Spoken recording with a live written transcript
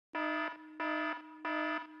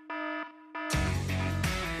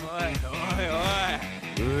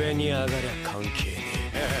Shall we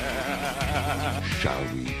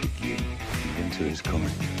begin? Winter is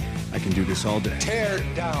coming. I can do this all day. Tear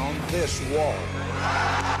down this wall.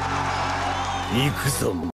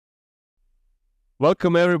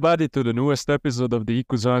 Welcome everybody to the newest episode of the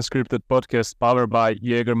Unscripted podcast powered by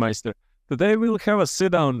Jägermeister. Today we'll have a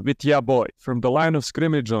sit-down with Ya Boy. From the line of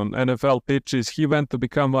scrimmage on NFL pitches, he went to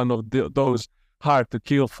become one of those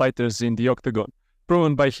hard-to-kill fighters in the octagon,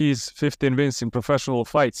 proven by his 15 wins in professional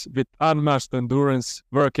fights, with unmatched endurance,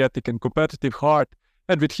 work ethic and competitive heart,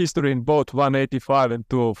 and with history in both 185 and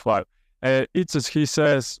 205. It's as he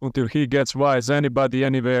says, until he gets wise, anybody,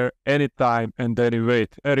 anywhere, anytime, and any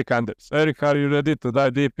weight. Eryk Anders. Eryk, are you ready to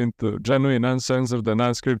dive deep into genuine, uncensored, and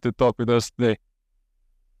unscripted talk with us today?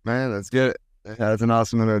 Man, let's get it. That's an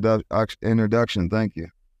awesome introduction. Thank you.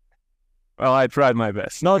 Well, I tried my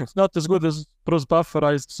best. Not as good as Bruce Buffer,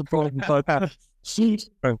 I suppose, but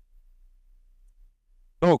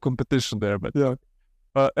no competition there. But yeah,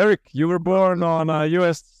 Eryk, you were born on a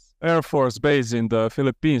U.S. Air Force base in the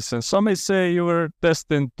Philippines, and some may say you were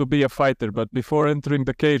destined to be a fighter, but before entering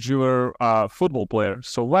the cage, you were a football player.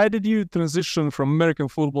 So why did you transition from American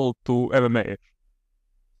football to MMA?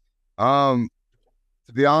 To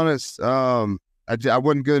be honest, I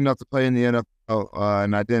wasn't good enough to play in the NFL,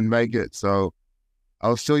 and I didn't make it. So I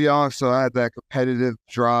was still young, so I had that competitive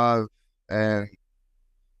drive, and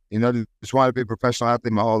just wanted to be a professional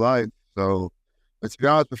athlete my whole life. So, but to be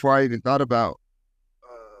honest, before I even thought about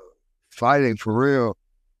fighting for real,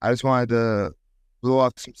 I just wanted to blow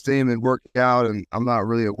off some steam and work out. And I'm not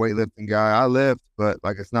really a weightlifting guy. I lift, but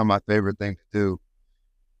it's not my favorite thing to do.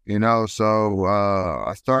 So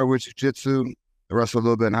I started with jiu-jitsu. I wrestled a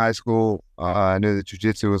little bit in high school. I knew that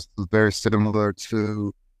jiu-jitsu was very similar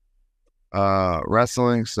to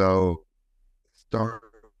wrestling, so started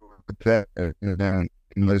with that, and then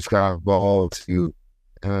just kind of evolved to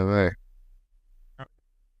MMA.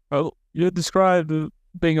 Well, you described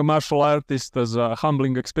being a martial artist as a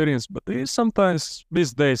humbling experience, but do you sometimes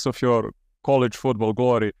miss days of your college football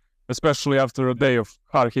glory, especially after a day of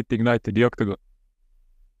hard-hitting night in the octagon?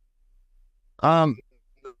 I'm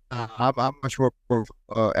much more for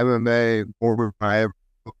MMA over my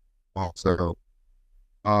football. So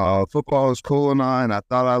football was cool and I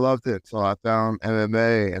thought I loved it. So I found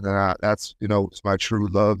MMA, and then that's it's my true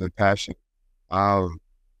love and passion.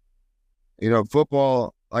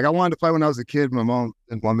 Football. I wanted to fight when I was a kid. My mom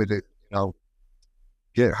didn't want me to,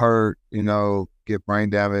 get hurt, get brain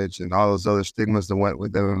damage and all those other stigmas that went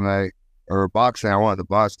with MMA or boxing. I wanted to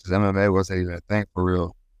box because MMA wasn't even a thing for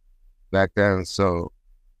real back then. So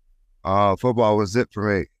football was it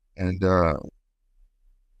for me. And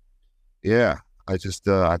I just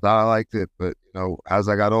I thought I liked it. But, as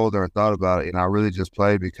I got older and thought about it, I really just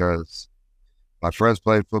played because my friends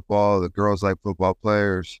played football, the girls like football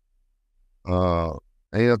players.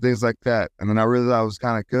 And, things like that. And then I realized I was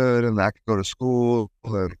kind of good and I could go to school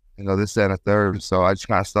and, this, that, and a third. So I just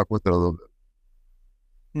kind of stuck with it a little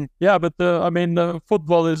bit. Yeah, but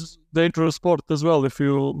football is a dangerous sport as well. If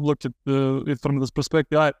you look at it from this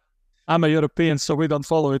perspective, I'm a European, so we don't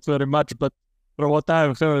follow it very much. But from what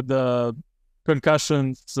I've heard,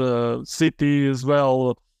 concussions, CT as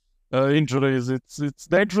well, injuries, it's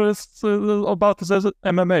dangerous about as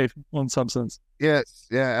MMA in some sense. Yes,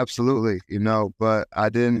 yeah, absolutely. But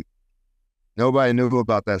nobody knew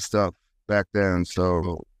about that stuff back then.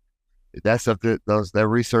 So that stuff, that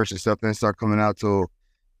research and stuff didn't start coming out till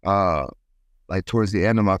towards the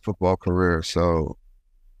end of my football career. So,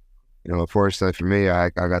 unfortunately for me, I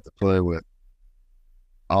got to play with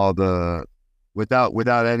all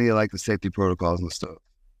without any the safety protocols and stuff.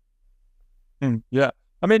 Yeah.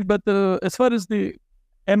 But as far as the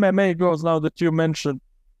MMA goes, now that you mentioned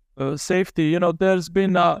safety, there's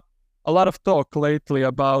been a lot of talk lately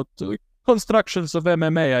about constructions of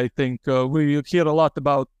MMA. I think we hear a lot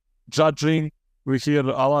about judging. We hear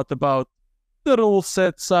a lot about the rule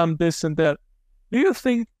set, some this and that. Do you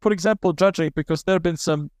think, for example, judging, because there have been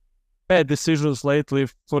some bad decisions lately,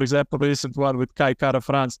 for example, the recent one with Kai Kara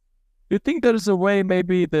France, do you think there is a way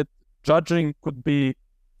maybe that judging could be,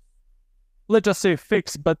 let's just say,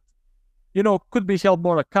 fixed, but could be held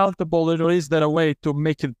more accountable, or is there a way to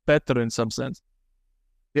make it better in some sense?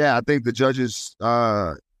 Yeah, I think the judges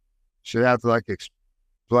should have to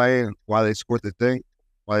explain why they scored the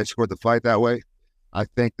fight that way. I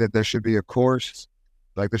think that there should be a course,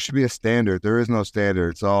 there should be a standard. There is no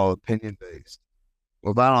standard. It's all opinion based.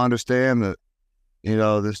 Well, if I don't understand that,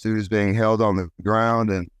 this dude is being held on the ground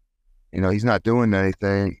and, he's not doing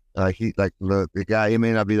anything. The guy, he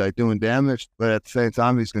may not be doing damage, but at the same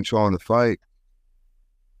time, he's controlling the fight.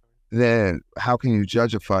 then how can you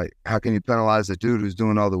judge a fight? How can you penalize the dude who's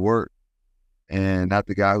doing all the work and not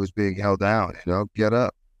the guy who's being held down? Get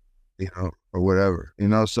up, or whatever.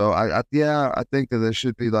 So I think that there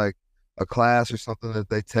should be like a class or something that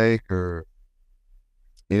they take, or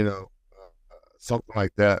something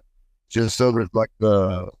like that, just so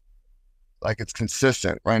that it's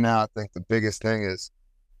consistent. Right now, I think the biggest thing is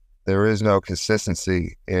there is no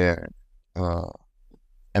consistency in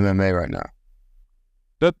MMA right now.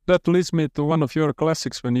 That leads me to one of your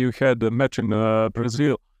classics when you had a match in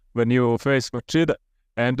Brazil when you faced Machida,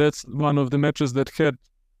 and that's one of the matches that had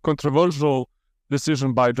controversial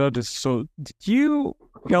decision by judges. So did you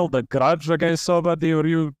held a grudge against somebody, or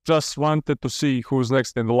you just wanted to see who's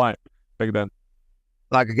next in the line back then?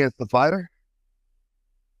 Like against the fighter?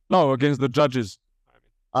 No, against the judges.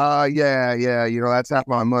 Yeah. That's half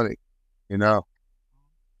my money.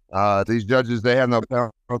 These judges, they have no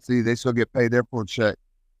penalty. They still get paid their full check.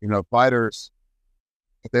 Fighters,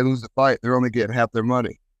 if they lose the fight, they're only getting half their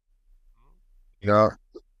money.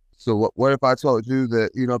 So what if I told you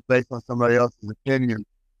that, based on somebody else's opinion,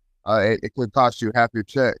 it could cost you half your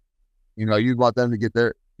check? You'd want them to get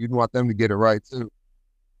it right too.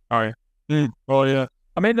 Oh yeah. Oh yeah.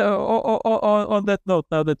 I mean, on that note,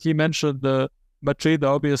 now that you mentioned Machida,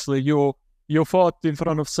 obviously you fought in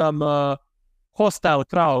front of some hostile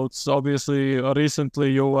crowds. Obviously,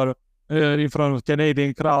 recently you were in front of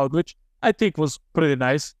Canadian crowd, which I think was pretty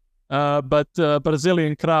nice. But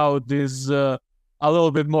Brazilian crowd is a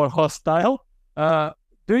little bit more hostile.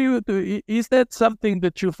 Is that something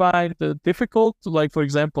that you find difficult, like for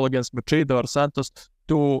example against Machida or Santos,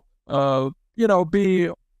 to be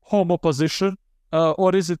home opposition,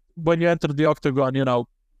 or is it when you enter the octagon,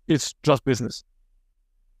 it's just business?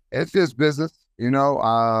 It's just business, it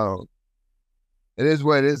is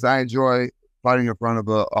what it is. I enjoy fighting in front of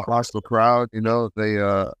a hostile crowd. They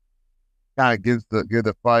kind of give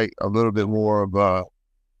the fight a little bit more of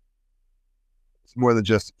it's more than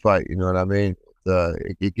just a fight. You know what I mean?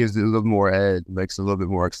 It gives it a little more edge, makes it a little bit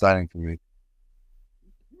more exciting for me.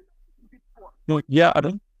 Yeah,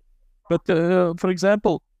 but for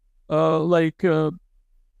example,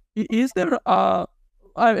 is there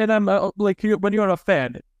when you're a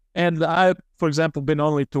fan, and I, for example, been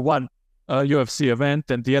only to one UFC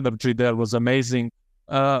event, and the energy there was amazing.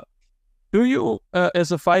 Do you,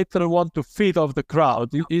 as a fighter, want to feed off the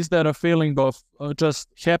crowd? Is there a feeling of just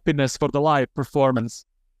happiness for the live performance?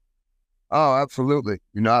 Oh, absolutely.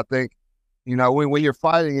 I think, when you're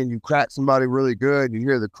fighting and you crack somebody really good, you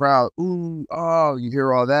hear the crowd, ooh, oh, you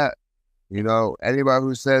hear all that. Anybody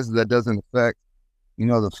who says that doesn't affect,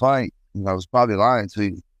 the fight, is probably lying to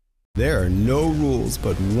you. There are no rules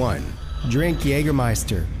but one. Drink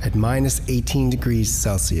Jägermeister at minus 18 degrees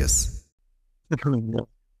Celsius.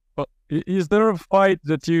 Is there a fight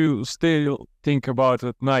that you still think about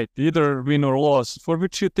at night, either win or loss, for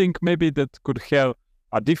which you think maybe that could have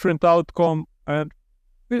a different outcome? And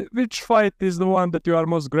which fight is the one that you are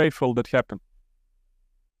most grateful that happened?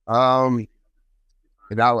 I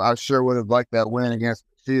sure would have liked that win against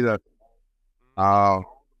Machida. But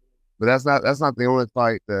that's not the only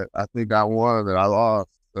fight that I think I won that I lost.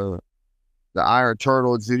 The Iron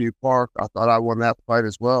Turtle at Ginny Park, I thought I won that fight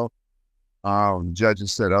as well.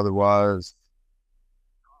 Judges said otherwise.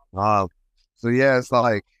 So yeah, it's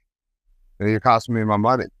like you're costing me my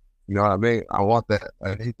money. You know what I mean? I want that.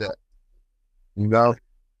 I need that.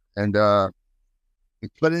 And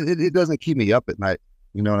but it doesn't keep me up at night.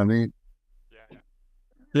 You know what I mean?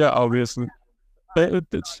 Yeah, obviously.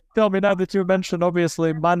 Tell me now that you mentioned,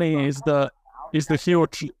 obviously, money is the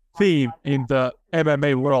huge theme in the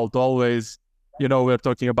MMA world. Always, we're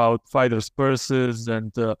talking about fighters' purses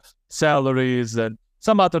and salaries and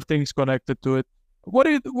some other things connected to it. What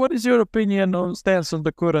is your opinion on stance on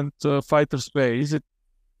the current fighters' pay? Is it,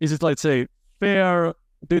 let's say, fair?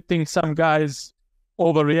 Do you think some guys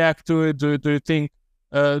overreact to it? Do you think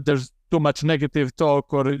there's too much negative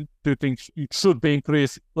talk, or do you think it should be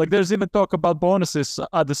increased? Like, there's even talk about bonuses.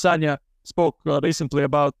 Adesanya spoke recently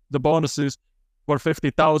about the bonuses for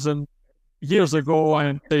 50,000 years ago,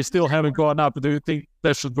 and they still haven't gone up. Do you think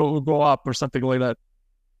they should go up or something like that?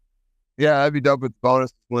 Yeah, I'd be dope with the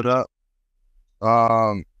bonus went up.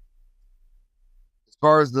 As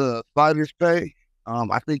far as the fighters' pay,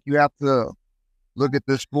 I think you have to look at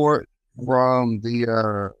this sport from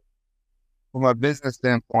a business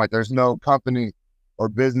standpoint. There's no company or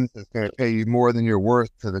business that's going to pay you more than you're worth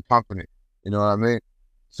to the company. You know what I mean?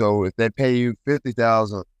 So if they pay you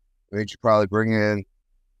 50,000, they should probably bring in,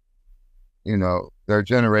 they're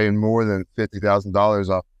generating more than $50,000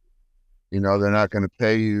 off. They're not going to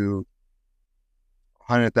pay you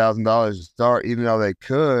 $100,000 to start, even though they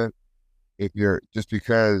could. if you're just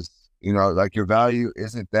because, like your value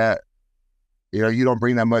isn't that, you don't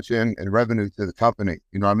bring that much in revenue to the company.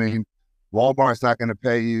 You know what I mean? Walmart's not going to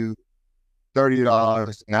pay you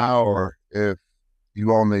 $30 an hour if you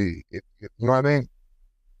know what I mean?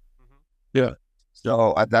 Yeah.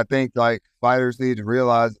 So I think like fighters need to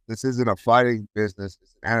realize this isn't a fighting business,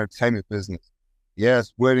 it's an entertainment business.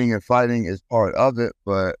 Yes, winning and fighting is part of it,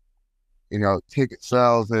 but ticket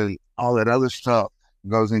sales and all that other stuff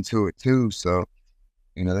goes into it too. So,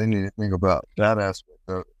 they need to think about that aspect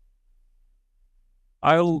of it.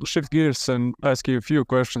 I'll shift gears and ask you a few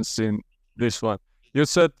questions in this one. You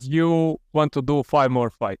said you want to do 5 more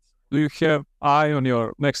fights. Do you have eye on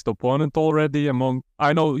your next opponent already?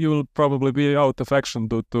 I know you will probably be out of action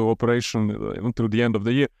due to operation until the end of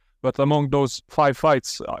the year, but among those 5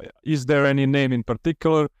 fights, is there any name in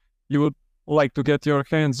particular you would like to get your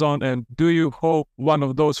hands on? And do you hope one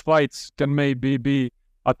of those fights can maybe be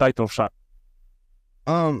a title shot?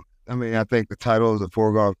 I think the title is a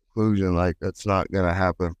foregone conclusion. Like, that's not gonna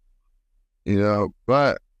happen,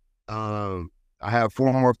 But I have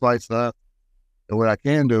 4 more fights left, and what I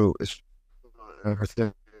can do is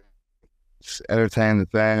entertain the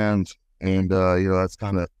fans, and that's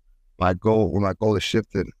kind of my goal. Well, my goal is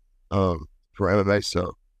shifted for MMA.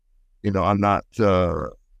 So, I'm not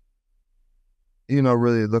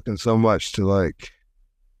really looking so much to like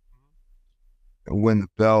win the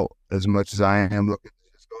belt as much as I am looking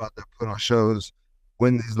to just go out there, put on shows,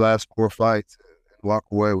 win these last 4 fights, and walk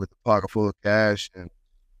away with a pocket full of cash, and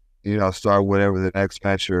start whatever the next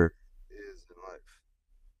venture is in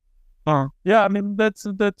life. Yeah, I mean that's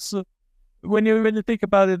when you think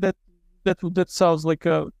about it, that sounds like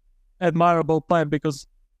a admirable plan, because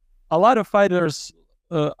a lot of fighters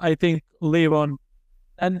I think live on,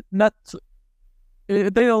 and not they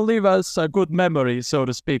don't leave us a good memory, so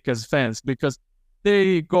to speak, as fans, because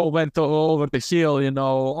they went over the hill.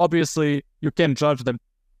 Obviously you can judge them.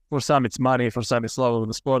 For some it's money, for some it's love of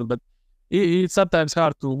the sport, but it's sometimes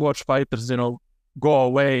hard to watch fighters go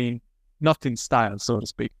away not in style, so to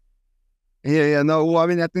speak. Yeah, no. Well,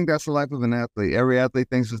 I think that's the life of an athlete. Every athlete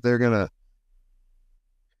thinks that they're gonna,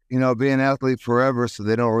 be an athlete forever, so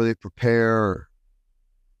they don't really prepare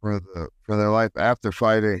for their life after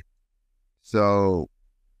fighting. So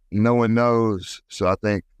no one knows. So I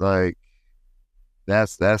think like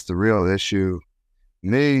that's the real issue.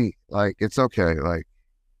 Me, like, it's okay. Like,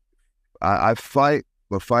 I fight,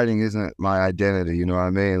 but fighting isn't my identity. You know what I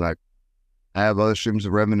mean? Like, I have other streams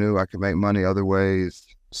of revenue. I can make money other ways.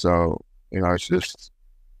 So, it's just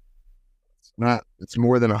it's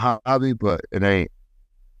more than a hobby, but it ain't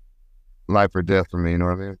life or death for me. You know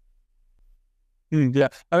what I mean? Yeah.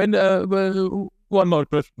 I mean, one more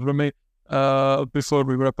question from me before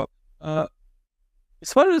we wrap up.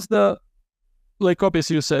 As far as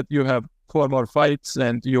obviously you said you have 4 more fights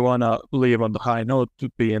and you want to leave on the high note to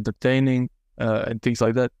be entertaining and things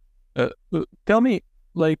like that. Tell me,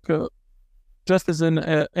 just as an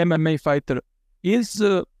MMA fighter, is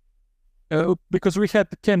because we had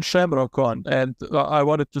Ken Shamrock on, and I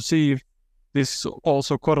wanted to see if this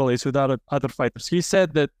also correlates with other fighters. He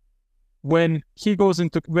said that when he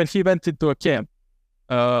went into a camp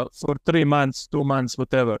for 3 months, 2 months,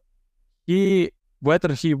 whatever,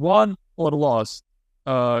 whether he won or lost,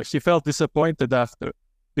 he felt disappointed after,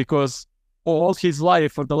 because all his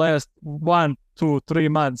life for the last 1, 2, 3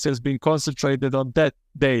 months has been concentrated on that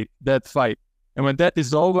day, that fight. And when that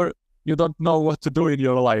is over, you don't know what to do in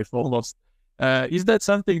your life almost. Is that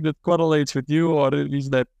something that correlates with you, or is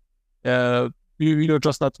that you're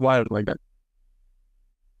just not wired like that?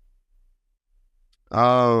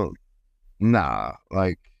 Nah.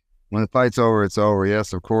 Like, when the fight's over, it's over.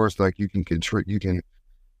 Yes, of course. Like, you can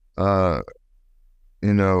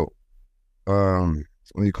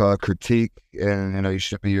what do you call it, critique, and you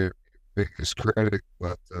should be your biggest critic,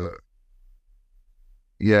 but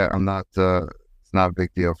yeah, I'm not it's not a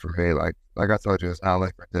big deal for me. Like I told you, it's not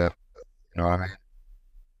like for death. You know what I mean?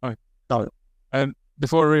 All right. And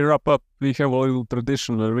before we wrap up, we have a little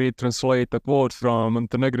tradition where we translate a quote from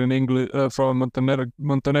Montenegrin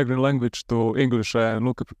language to English, and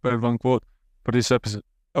Luka prepared one quote for this episode.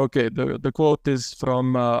 Okay, the quote is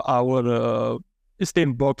from our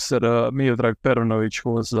esteemed boxer Miodrag Peronovic,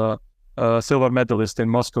 who was a silver medalist in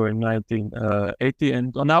Moscow in 1980,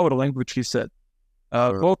 and on our language he said,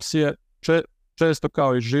 boks je često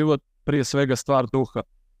kao i život, prije svega stvar duha,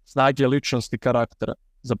 snage ličnosti karaktera.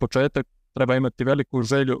 Za početak treba imati veliku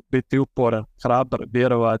želju, biti uporan, hrabar,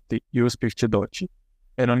 vjerovati i uspjeh će doći.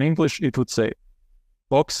 And on English it would say,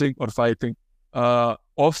 boxing or fighting,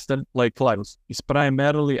 often like life, is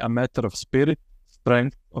primarily a matter of spirit,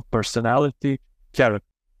 strength, of personality, character.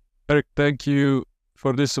 Eryk, thank you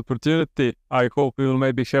for this opportunity. I hope we will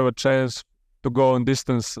maybe have a chance to go on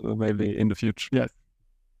distance maybe in the future. Yes.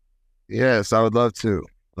 Yes, I would love to.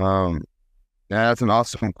 That's an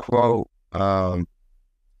awesome quote. And,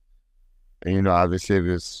 you know, obviously it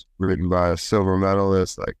was written by a silver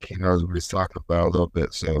medalist, like he knows what he's talking about a little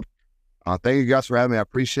bit. So thank you guys for having me. I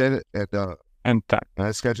appreciate it. And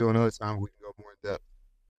let's schedule another time we can go more in depth.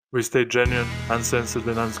 We stay genuine, uncensored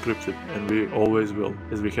and unscripted, and we always will,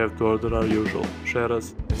 as we have to order our usual. Share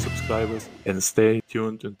us and subscribe us, and stay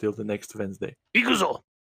tuned until the next Wednesday. Ikuzo!